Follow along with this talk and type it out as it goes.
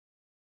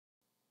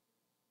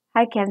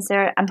Hi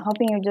Cancer, I'm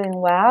hoping you're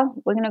doing well.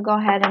 We're going to go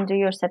ahead and do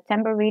your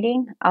September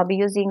reading. I'll be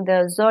using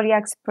the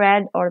zodiac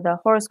spread or the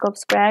horoscope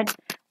spread,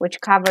 which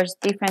covers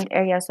different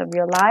areas of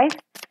your life.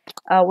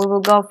 We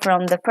will go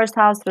from the first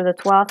house through the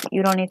 12th.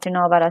 You don't need to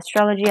know about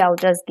astrology. I'll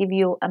just give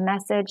you a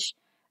message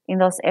in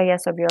those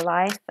areas of your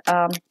life.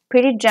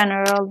 Pretty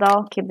general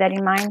though, keep that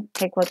in mind.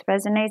 Take what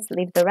resonates,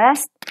 leave the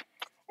rest.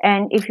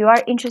 And if you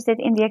are interested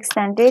in the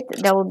extended,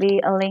 there will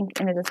be a link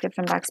in the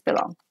description box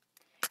below.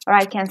 All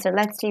right, Cancer,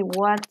 let's see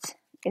what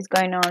is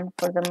going on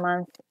for the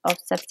month of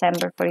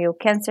September for you.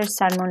 Cancer,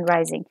 Sun, Moon,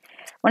 Rising.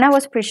 When I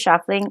was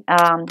pre-shuffling,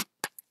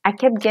 I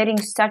kept getting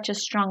such a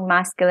strong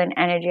masculine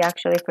energy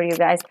actually for you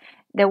guys.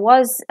 There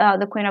was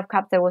the Queen of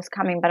Cups that was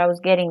coming, but I was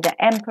getting the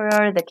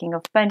Emperor, the King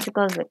of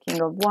Pentacles, the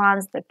King of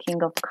Wands, the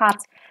King of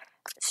Cups.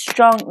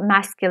 Strong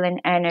masculine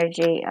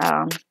energy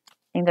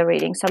in the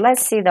reading. So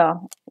let's see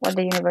though what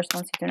the universe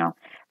wants you to know.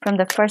 From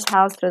the first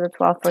house through the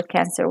 12th for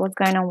Cancer. What's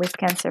going on with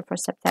Cancer for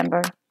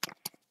September?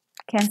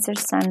 Cancer,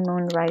 Sun,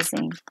 Moon,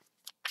 Rising.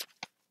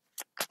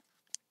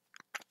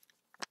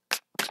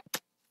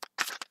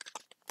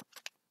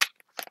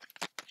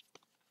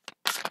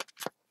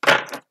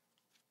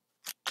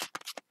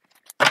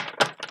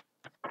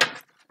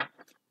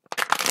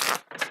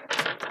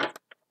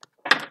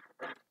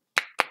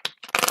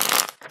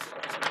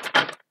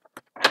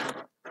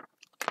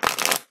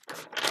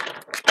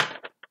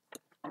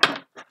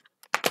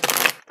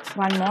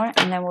 One more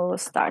and then we will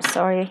start.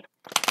 Sorry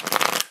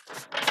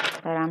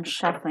that I'm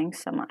shuffling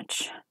so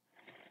much.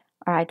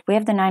 All right, we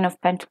have the Nine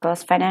of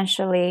Pentacles,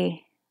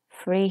 financially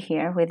free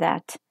here with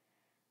that.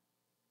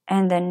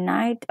 And the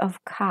Knight of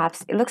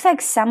Cups. It looks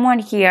like someone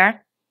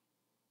here,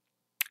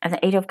 and the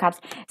Eight of Cups,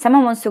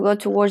 someone wants to go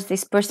towards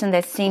this person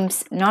that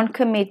seems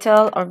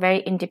non-committal or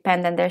very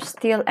independent. There's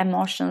still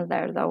emotions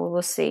there though, we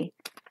will see.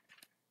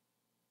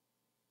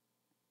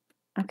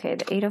 Okay,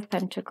 the Eight of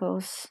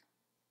Pentacles,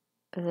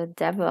 the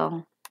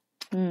Devil.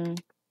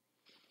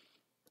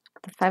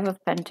 The Five of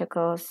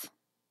Pentacles.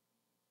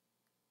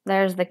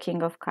 There's the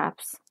King of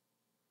Cups.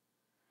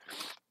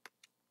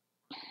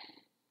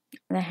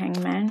 The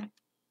Hangman.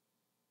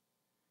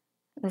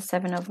 The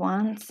Seven of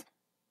Wands.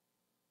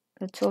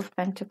 The Two of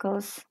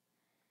Pentacles.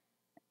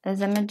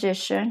 There's a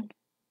Magician.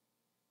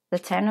 The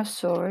Ten of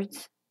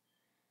Swords.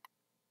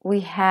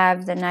 We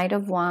have the Knight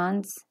of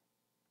Wands.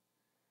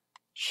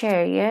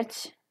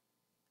 Chariot.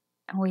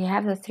 And we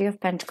have the Three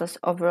of Pentacles.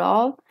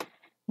 Overall,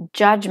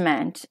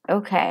 Judgment.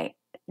 Okay.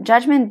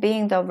 Judgment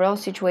being the overall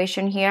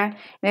situation here.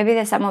 Maybe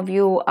that some of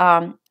you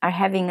are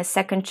having a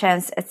second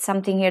chance at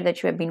something here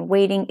that you have been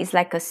waiting. Is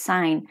like a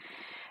sign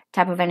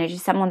type of energy.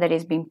 Someone that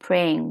has been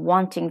praying,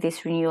 wanting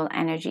this renewal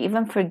energy,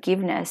 even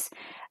forgiveness.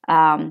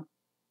 But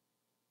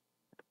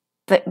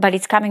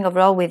it's coming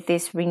overall with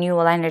this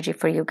renewal energy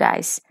for you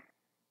guys.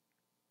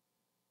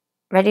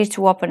 Ready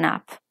to open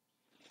up.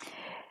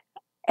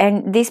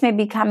 And this may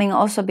be coming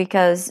also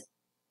because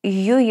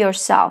you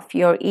yourself,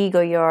 your ego,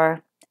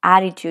 your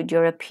attitude,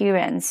 your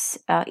appearance,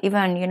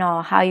 even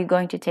how you're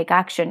going to take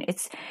action.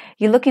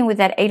 You're looking with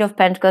that Eight of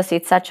Pentacles.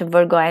 It's such a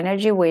Virgo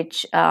energy,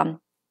 which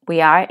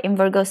we are in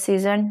Virgo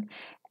season,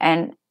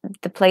 and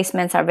the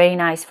placements are very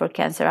nice for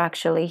Cancer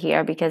actually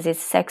here because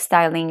it's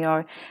sextiling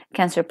your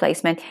Cancer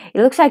placement.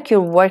 It looks like you're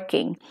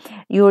working,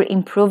 you're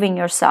improving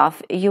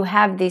yourself. You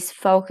have this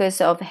focus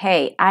of,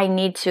 hey, I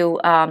need to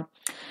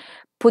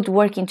put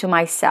work into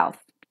myself,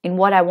 in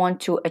what I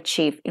want to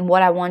achieve, in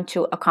what I want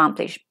to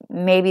accomplish.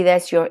 Maybe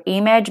that's your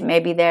image.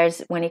 Maybe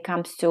there's when it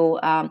comes to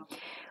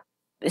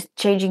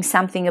changing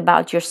something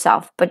about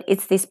yourself. But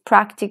it's this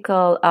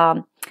practical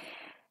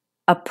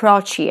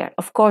approach here.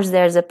 Of course,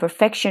 there's a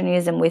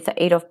perfectionism with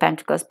the Eight of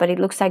Pentacles, but it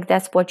looks like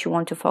that's what you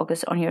want to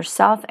focus on,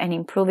 yourself and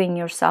improving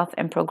yourself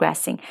and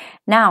progressing.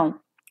 Now,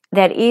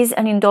 there is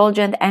an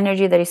indulgent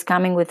energy that is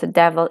coming with the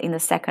Devil in the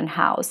second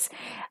house.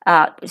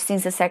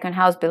 Since the second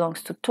house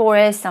belongs to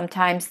Taurus,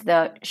 sometimes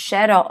the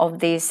shadow of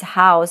this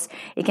house,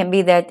 it can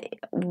be that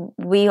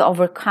we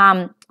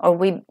overcome or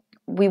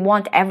we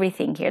want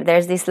everything here.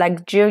 There's this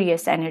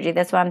luxurious energy.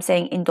 That's why I'm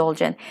saying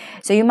indulgent.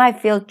 So you might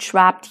feel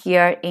trapped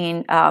here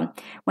in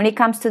when it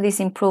comes to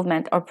this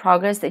improvement or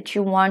progress that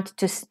you want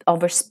to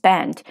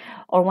overspend,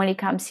 or when it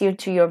comes here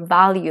to your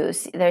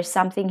values, there's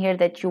something here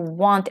that you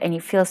want and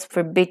it feels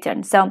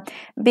forbidden. So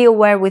be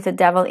aware with the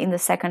Devil in the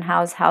second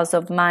house, house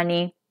of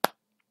money,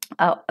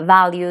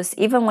 values.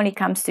 Even when it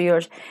comes to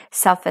your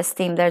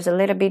self-esteem, there's a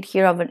little bit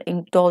here of an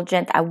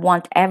indulgent, I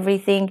want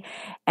everything,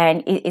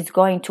 and it's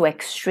going to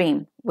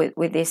extreme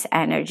with this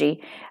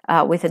energy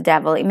with the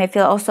Devil. It may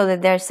feel also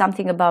that there's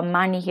something about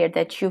money here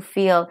that you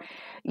feel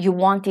you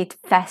want it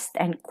fast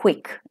and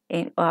quick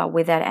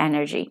with that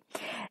energy.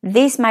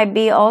 This might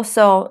be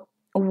also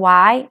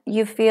why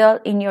you feel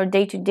in your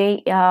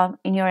day-to-day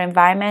in your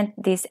environment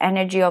this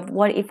energy of,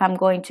 what if I'm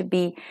going to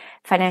be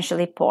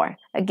financially poor?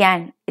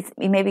 Again,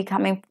 it may be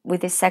coming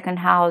with this second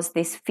house,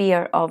 this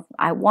fear of,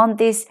 I want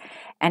this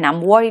and I'm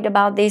worried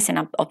about this and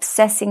I'm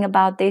obsessing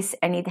about this,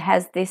 and it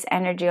has this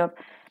energy of,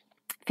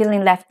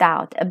 feeling left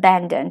out,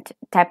 abandoned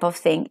type of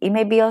thing. It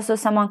may be also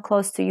someone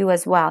close to you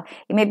as well.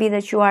 It may be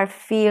that you are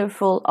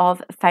fearful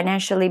of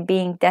financially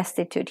being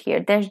destitute here.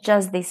 There's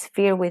just this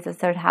fear with the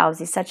third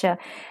house. It's such a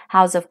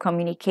house of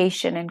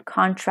communication and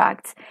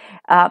contracts.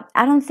 I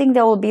don't think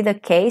that will be the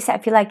case. I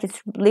feel like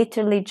it's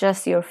literally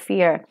just your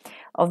fear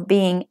of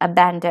being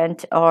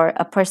abandoned or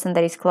a person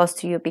that is close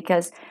to you,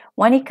 because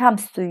when it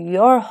comes to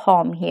your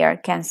home here,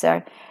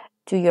 Cancer,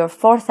 to your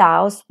fourth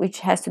house,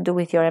 which has to do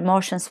with your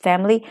emotions,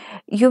 family,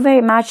 you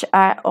very much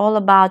are all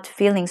about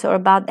feelings or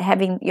about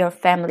having your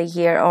family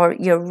here or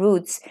your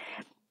roots.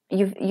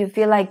 You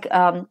feel like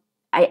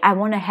I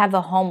want to have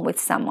a home with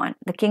someone.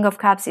 The King of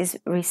Cups is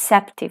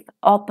receptive,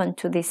 open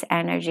to this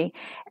energy,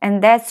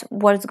 and that's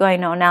what's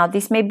going on now.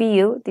 This may be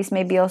you. This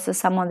may be also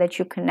someone that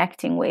you're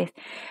connecting with,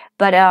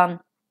 but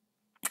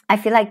I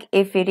feel like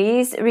if it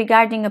is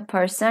regarding a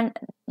person,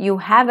 you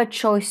have a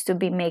choice to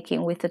be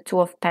making with the Two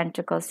of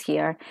Pentacles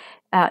here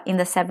in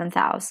the seventh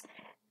house.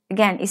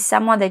 Again, is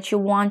someone that you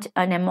want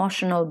an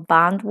emotional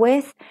bond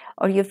with,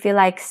 or you feel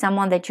like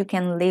someone that you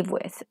can live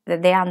with,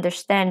 that they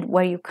understand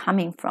where you're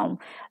coming from,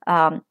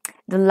 the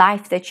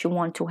life that you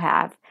want to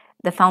have,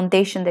 the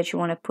foundation that you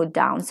want to put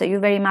down. So you're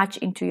very much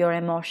into your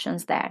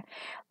emotions there.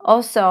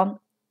 Also,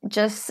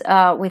 just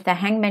with the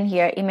Hangman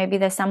here, it may be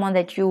that someone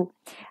that you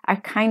are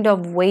kind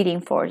of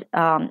waiting for,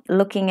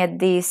 looking at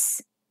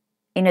this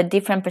in a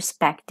different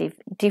perspective,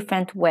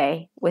 different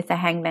way with the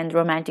Hangman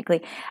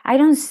romantically. I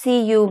don't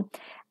see you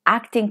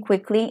acting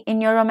quickly in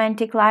your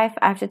romantic life.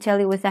 I have to tell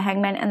you, with the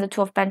Hangman and the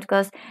Two of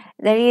Pentacles,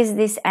 there is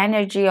this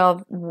energy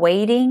of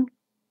waiting,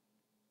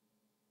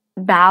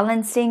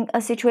 balancing a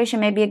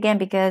situation, maybe again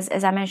because,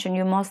 as I mentioned,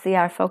 you mostly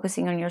are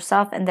focusing on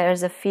yourself, and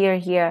there's a fear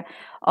here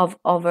of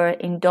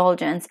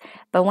overindulgence.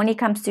 But when it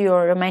comes to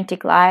your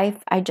romantic life,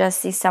 I just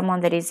see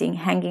someone that is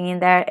hanging in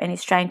there and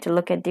is trying to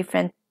look at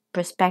different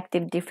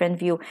perspective, different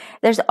view.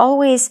 There's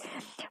always,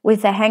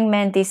 with the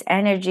Hangman, this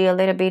energy a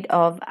little bit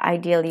of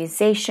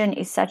idealization.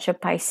 Is such a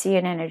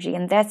Piscean energy,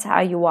 and that's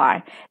how you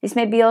are. This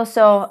may be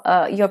also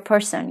your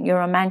person, your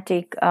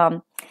romantic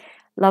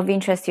love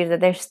interest here, that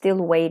they're still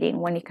waiting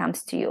when it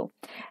comes to you.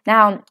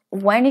 Now,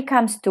 when it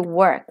comes to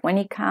work, when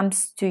it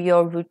comes to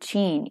your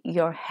routine,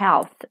 your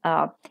health,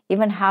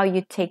 even how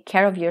you take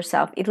care of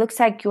yourself, it looks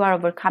like you are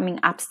overcoming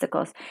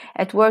obstacles.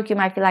 At work, you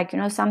might feel like, you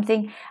know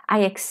something, I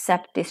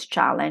accept this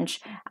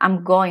challenge.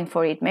 I'm going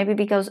for it. Maybe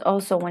because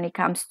also when it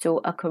comes to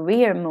a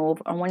career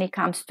move, or when it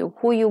comes to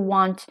who you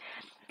want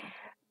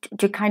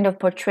to kind of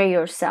portray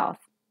yourself,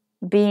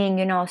 being,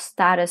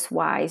 status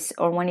wise,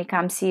 or when it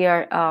comes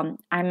here,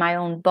 I'm my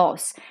own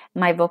boss,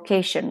 my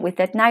vocation. With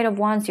that Knight of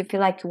Wands, you feel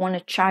like you want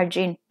to charge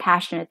in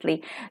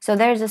passionately. So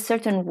there's a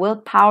certain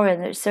willpower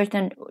and a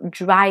certain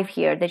drive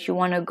here that you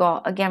want to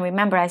go. Again,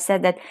 remember I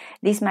said that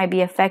this might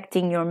be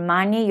affecting your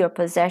money, your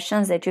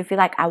possessions, that you feel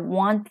like, I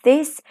want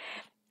this,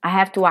 I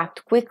have to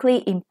act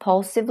quickly,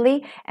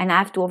 impulsively, and I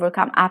have to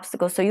overcome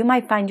obstacles. So you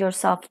might find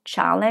yourself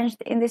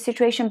challenged in this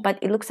situation, but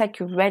it looks like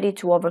you're ready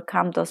to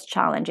overcome those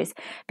challenges,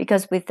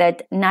 because with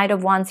that Knight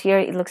of Wands here,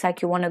 it looks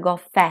like you want to go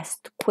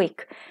fast,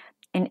 quick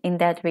in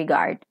that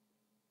regard.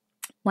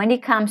 When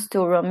it comes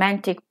to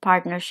romantic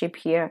partnership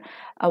here,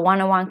 a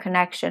one-on-one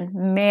connection,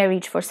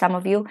 marriage for some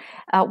of you,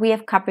 we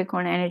have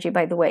Capricorn energy,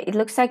 by the way. It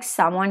looks like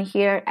someone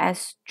here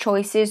has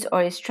choices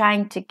or is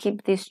trying to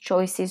keep these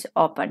choices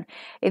open.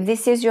 If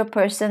this is your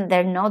person,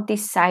 they're not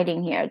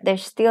deciding here. They're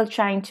still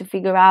trying to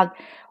figure out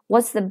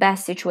what's the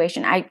best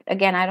situation. I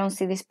don't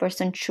see this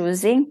person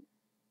choosing.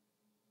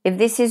 If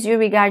this is you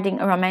regarding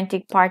a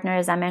romantic partner,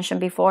 as I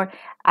mentioned before,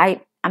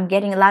 I'm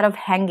getting a lot of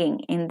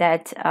hanging in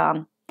that.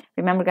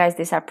 Remember, guys,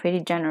 these are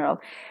pretty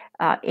general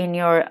in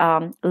your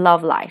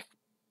love life.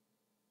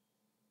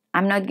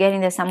 I'm not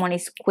getting that someone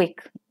is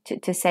quick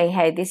to say,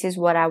 hey, this is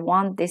what I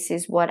want, this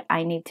is what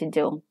I need to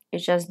do.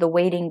 It's just the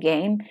waiting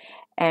game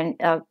and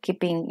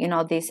keeping,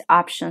 these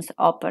options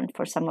open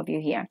for some of you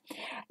here.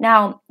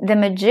 Now, the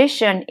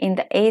Magician in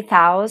the 8th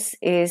house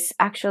is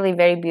actually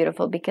very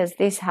beautiful, because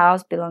this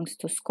house belongs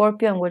to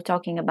Scorpio, and we're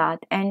talking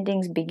about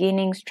endings,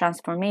 beginnings,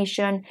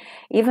 transformation,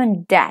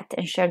 even death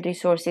and shared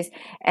resources.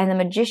 And the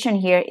Magician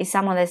here is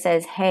someone that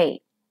says,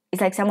 hey,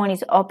 it's like someone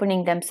is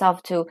opening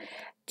themselves to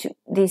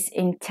this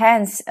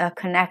intense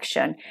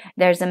connection.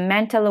 There's a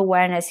mental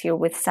awareness here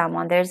with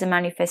someone. There's a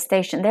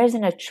manifestation. There's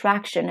an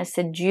attraction, a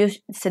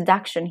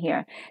seduction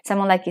here.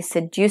 Someone like is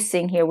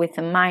seducing here with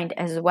the mind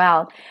as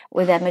well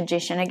with that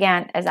Magician.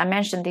 Again, as I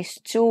mentioned, these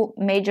two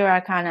major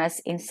arcanas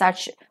in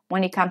such,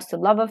 when it comes to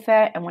love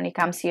affair and when it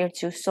comes here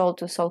to soul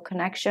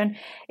connection,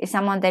 is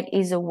someone that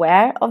is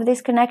aware of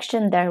this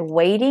connection. They're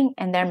waiting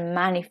and they're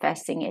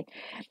manifesting it.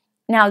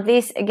 Now,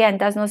 this, again,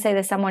 does not say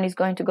that someone is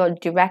going to go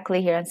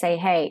directly here and say,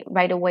 hey,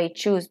 right away,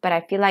 choose. But I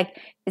feel like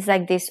it's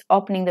like this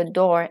opening the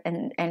door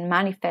and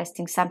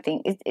manifesting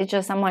something. It's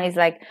just someone is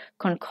like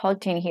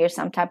concocting here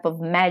some type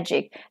of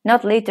magic.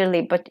 Not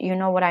literally, but you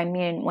know what I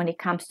mean when it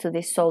comes to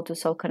this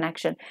soul-to-soul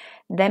connection.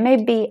 There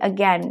may be,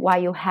 again, why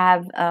you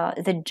have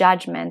the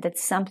judgment that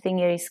something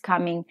here is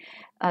coming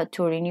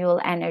to renewal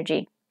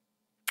energy.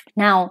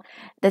 Now,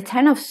 the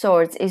Ten of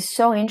Swords is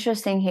so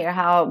interesting here,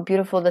 how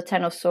beautiful the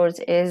Ten of Swords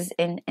is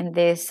in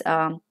this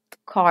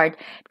card,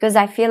 because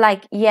I feel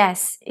like,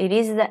 yes, it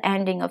is the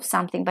ending of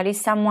something, but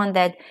it's someone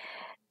that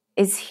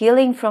is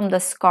healing from the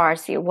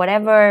scars here,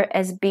 whatever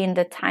has been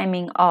the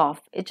timing of.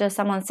 It's just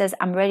someone says,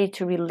 I'm ready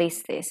to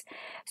release this.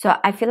 So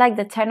I feel like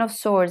the Ten of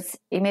Swords,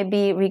 it may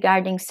be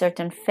regarding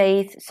certain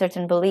faith,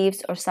 certain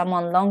beliefs, or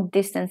someone long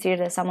distance here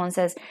that someone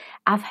says,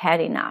 I've had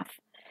enough.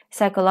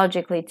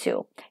 Psychologically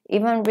too,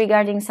 even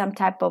regarding some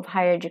type of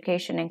higher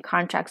education and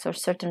contracts or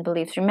certain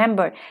beliefs.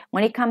 Remember,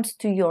 when it comes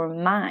to your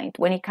mind,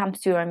 when it comes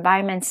to your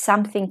environment,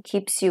 something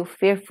keeps you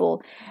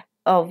fearful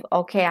of,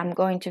 okay, I'm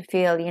going to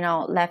feel,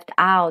 left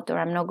out, or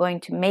I'm not going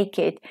to make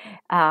it.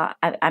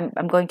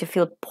 I'm going to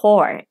feel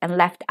poor and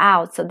left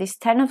out. So this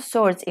Ten of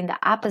Swords in the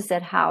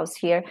opposite house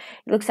here,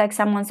 it looks like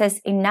someone says,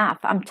 enough,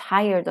 I'm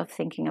tired of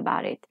thinking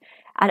about it.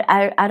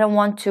 I don't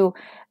want to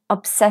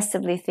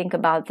obsessively think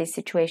about this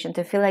situation,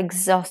 to feel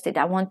exhausted.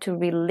 I want to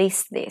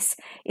release this.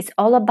 It's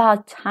all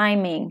about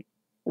timing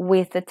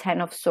with the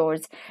Ten of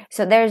Swords.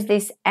 So there's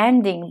this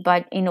ending,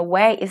 but in a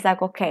way it's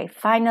like, okay,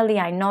 finally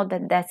I know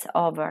that that's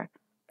over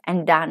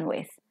and done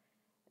with.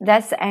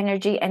 That's the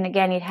energy. And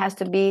again, it has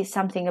to be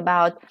something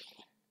about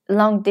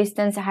long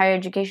distance, higher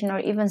education, or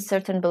even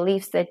certain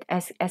beliefs that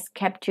has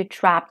kept you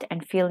trapped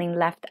and feeling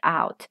left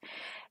out.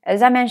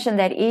 As I mentioned,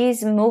 there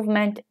is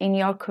movement in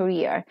your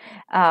career.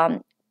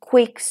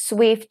 Quick,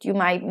 swift, you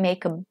might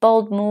make a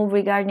bold move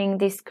regarding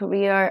this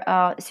career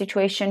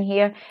situation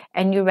here,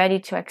 and you're ready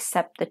to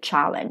accept the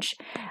challenge.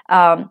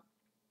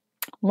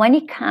 When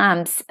it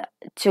comes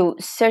to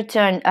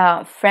certain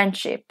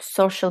friendship,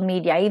 social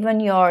media, even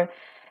your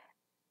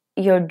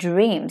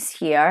dreams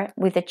here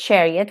with the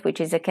Chariot, which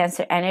is a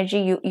Cancer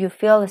energy, you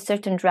feel a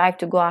certain drive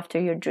to go after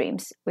your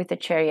dreams with the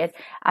Chariot,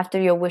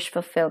 after your wish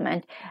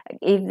fulfillment.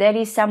 If there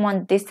is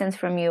someone distant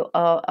from you,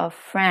 a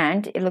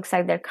friend, it looks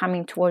like they're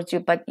coming towards you,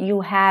 but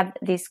you have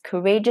this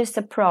courageous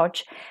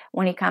approach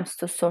when it comes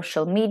to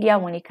social media,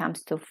 when it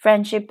comes to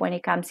friendship, when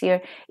it comes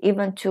here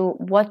even to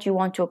what you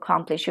want to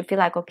accomplish. You feel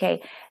like, okay,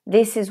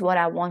 this is what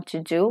I want to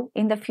do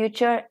in the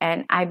future,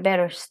 and I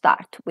better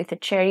start. With the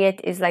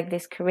Chariot is like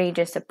this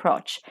courageous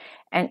approach.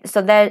 And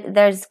so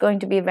there's going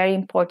to be very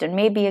important,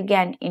 maybe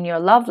again in your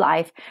love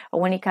life, or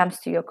when it comes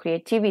to your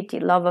creativity,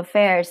 love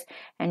affairs,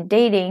 and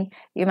dating,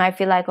 you might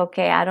feel like,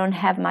 okay, I don't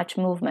have much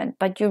movement,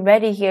 but you're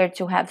ready here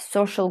to have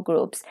social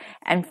groups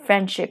and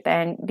friendship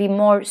and be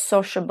more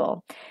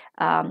sociable.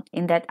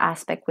 In that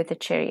aspect with the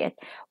Chariot.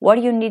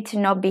 What you need to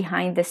know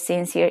behind the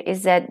scenes here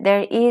is that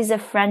there is a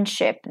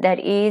friendship, that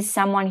is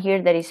someone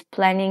here that is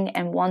planning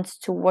and wants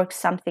to work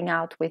something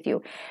out with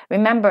you.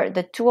 Remember,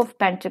 the Two of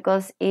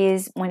Pentacles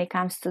is, when it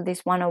comes to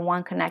this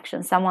one-on-one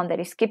connection, someone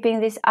that is keeping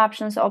these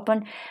options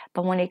open.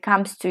 But when it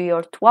comes to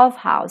your 12th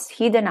house,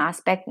 hidden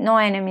aspect, no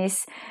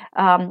enemies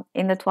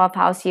in the 12th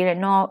house here,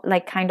 and no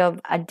like kind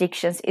of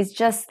addictions.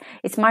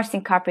 It's Mars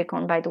in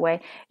Capricorn, by the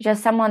way.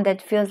 Just someone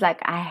that feels like,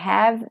 I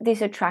have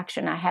this attraction,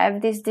 I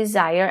have this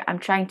desire, I'm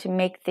trying to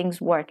make things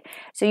work.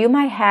 So you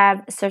might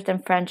have certain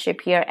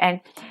friendship here, and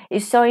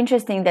it's so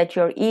interesting that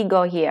your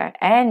ego here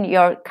and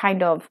your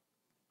kind of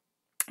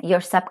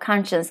your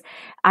subconscious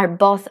are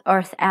both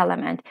earth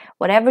element.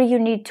 Whatever you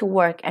need to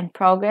work and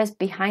progress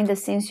behind the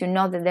scenes, you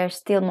know that there's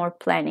still more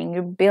planning.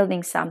 You're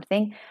building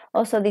something.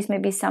 Also, this may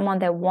be someone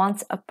that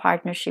wants a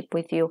partnership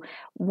with you,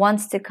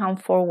 wants to come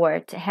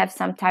forward, to have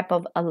some type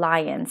of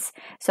alliance.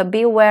 So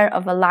be aware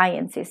of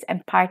alliances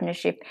and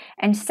partnership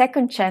and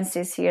second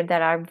chances here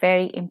that are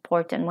very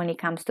important when it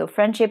comes to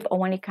friendship or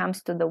when it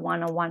comes to the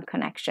one-on-one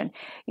connection.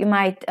 You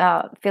might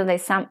feel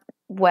that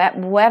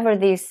whoever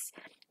this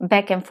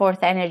back and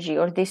forth energy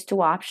or these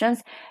two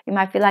options, you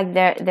might feel like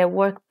they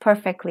work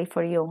perfectly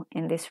for you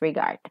in this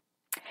regard.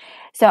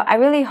 So I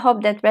really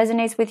hope that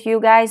resonates with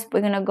you guys.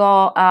 We're gonna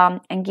go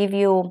and give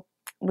you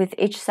with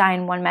each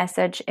sign one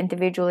message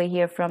individually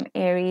here, from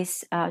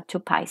Aries to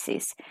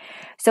Pisces.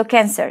 So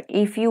Cancer,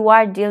 if you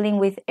are dealing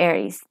with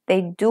Aries,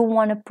 they do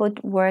want to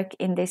put work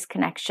in this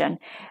connection.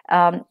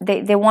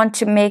 They want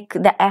to make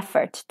the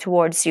effort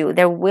towards you.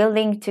 They're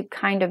willing to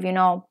kind of,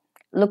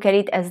 look at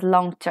it as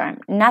long term,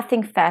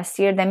 nothing fast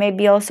here. They may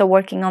be also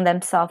working on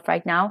themselves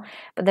right now,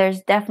 but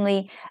there's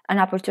definitely an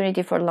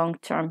opportunity for long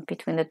term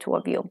between the two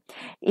of you.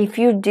 If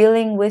you're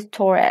dealing with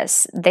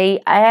Taurus,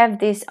 they have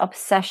this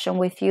obsession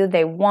with you.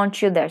 They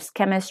want you. There's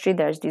chemistry,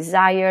 there's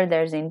desire,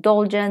 there's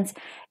indulgence.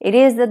 It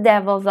is the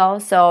devil though,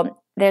 so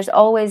there's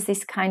always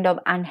this kind of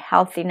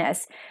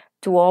unhealthiness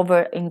to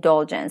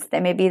overindulgence. They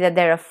may be that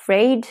they're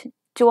afraid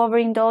to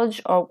overindulge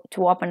or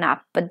to open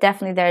up, but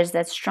definitely there's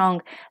that strong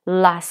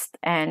lust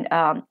and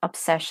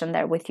obsession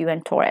there with you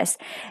and Taurus.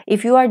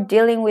 If you are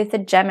dealing with a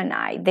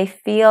Gemini, they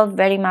feel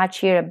very much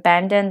here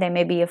abandoned. They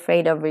may be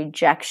afraid of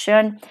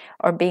rejection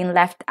or being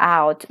left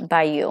out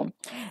by you.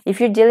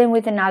 If you're dealing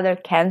with another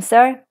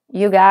Cancer,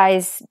 you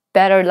guys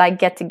better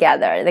get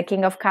together. The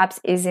King of Cups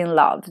is in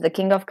love. The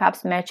King of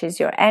Cups matches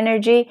your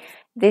energy.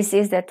 This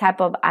is the type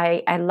of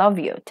I love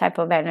you type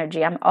of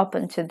energy. I'm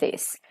open to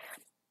this.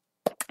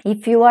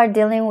 If you are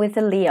dealing with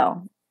a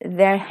Leo,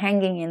 they're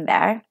hanging in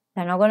there.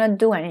 They're not going to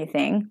do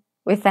anything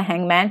with the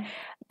Hangman,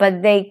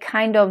 but they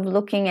kind of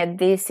looking at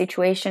this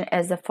situation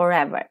as a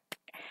forever.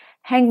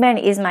 Hangman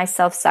is my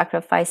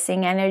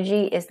self-sacrificing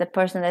energy, is the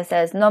person that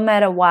says, no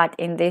matter what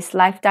in this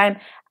lifetime,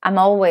 I'm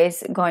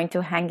always going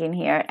to hang in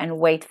here and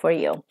wait for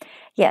you.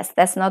 Yes,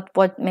 that's not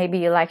what maybe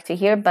you like to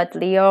hear, but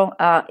Leo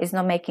is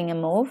not making a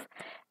move.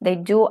 They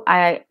do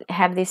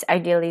have this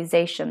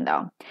idealization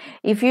though.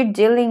 If you're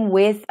dealing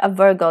with a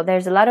Virgo,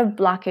 there's a lot of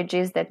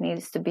blockages that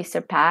needs to be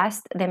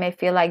surpassed. They may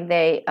feel like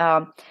they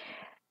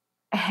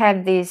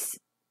have this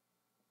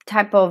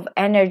type of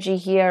energy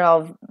here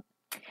of,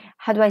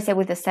 how do I say,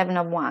 with the Seven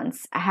of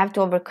Wands, I have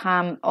to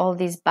overcome all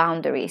these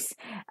boundaries.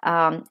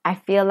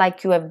 I feel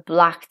like you have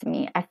blocked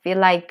me. I feel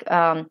like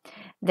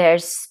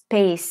there's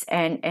space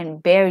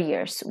and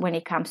barriers when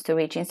it comes to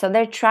reaching. So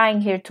they're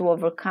trying here to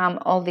overcome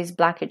all these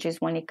blockages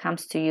when it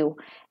comes to you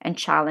and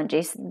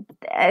challenges.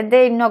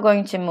 They're not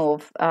going to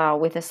move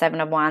with the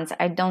Seven of Wands.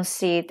 I don't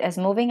see it as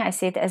moving. I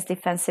see it as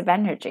defensive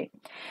energy.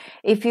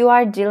 If you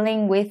are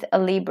dealing with a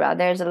Libra,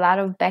 there's a lot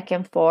of back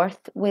and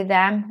forth with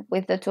them.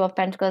 With the Two of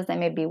Pentacles, they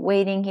may be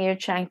waiting here,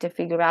 trying to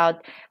figure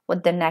out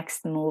what the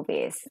next move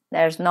is.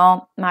 There's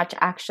not much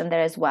action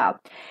there as well.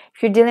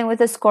 If you're dealing with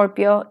a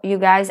Scorpio, you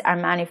guys are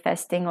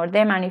manifesting, or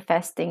they're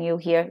manifesting you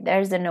here.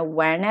 There's an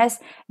awareness,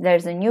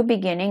 there's a new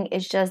beginning.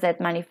 It's just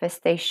that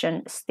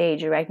manifestation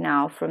stage right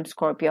now from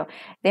Scorpio.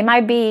 They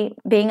might be,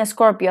 being a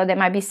Scorpio, they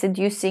might be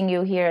seducing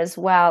you here as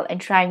well and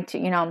trying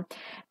to,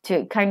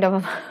 to kind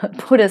of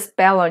put a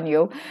spell on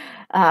you.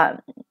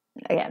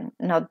 Again,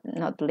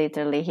 not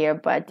literally here,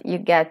 but you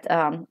get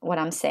what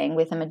I'm saying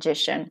with a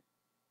magician.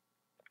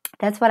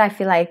 That's what I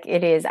feel like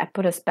it is. I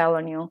put a spell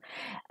on you.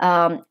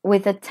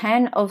 With the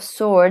 10 of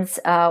Swords,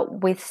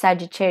 with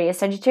Sagittarius.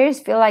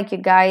 Sagittarius feel like you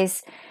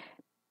guys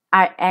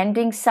are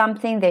ending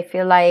something. They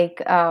feel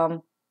like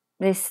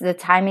the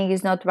timing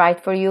is not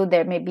right for you.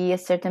 There may be a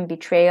certain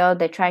betrayal.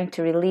 They're trying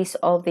to release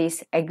all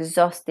these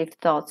exhaustive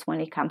thoughts when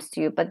it comes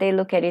to you, but they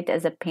look at it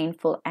as a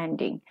painful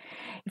ending.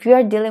 If you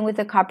are dealing with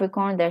a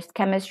Capricorn, there's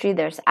chemistry,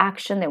 there's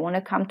action. They want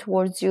to come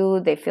towards you.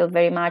 They feel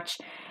very much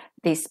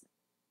this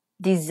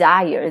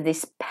desire,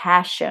 this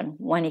passion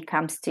when it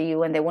comes to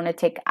you, and they want to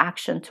take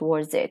action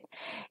towards it.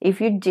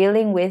 If you're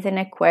dealing with an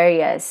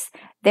Aquarius,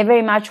 they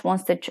very much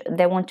want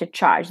to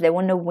charge. They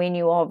want to win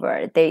you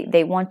over.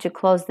 They want to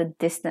close the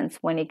distance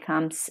when it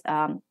comes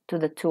to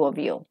the two of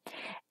you.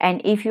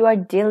 And if you are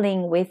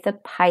dealing with the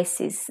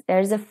Pisces,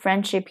 there's a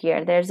friendship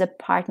here, there's a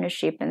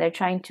partnership, and they're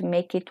trying to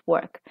make it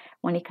work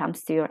when it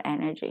comes to your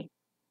energy.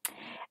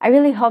 I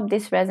really hope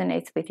this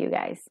resonates with you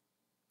guys.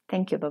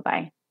 Thank you.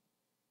 Bye-bye.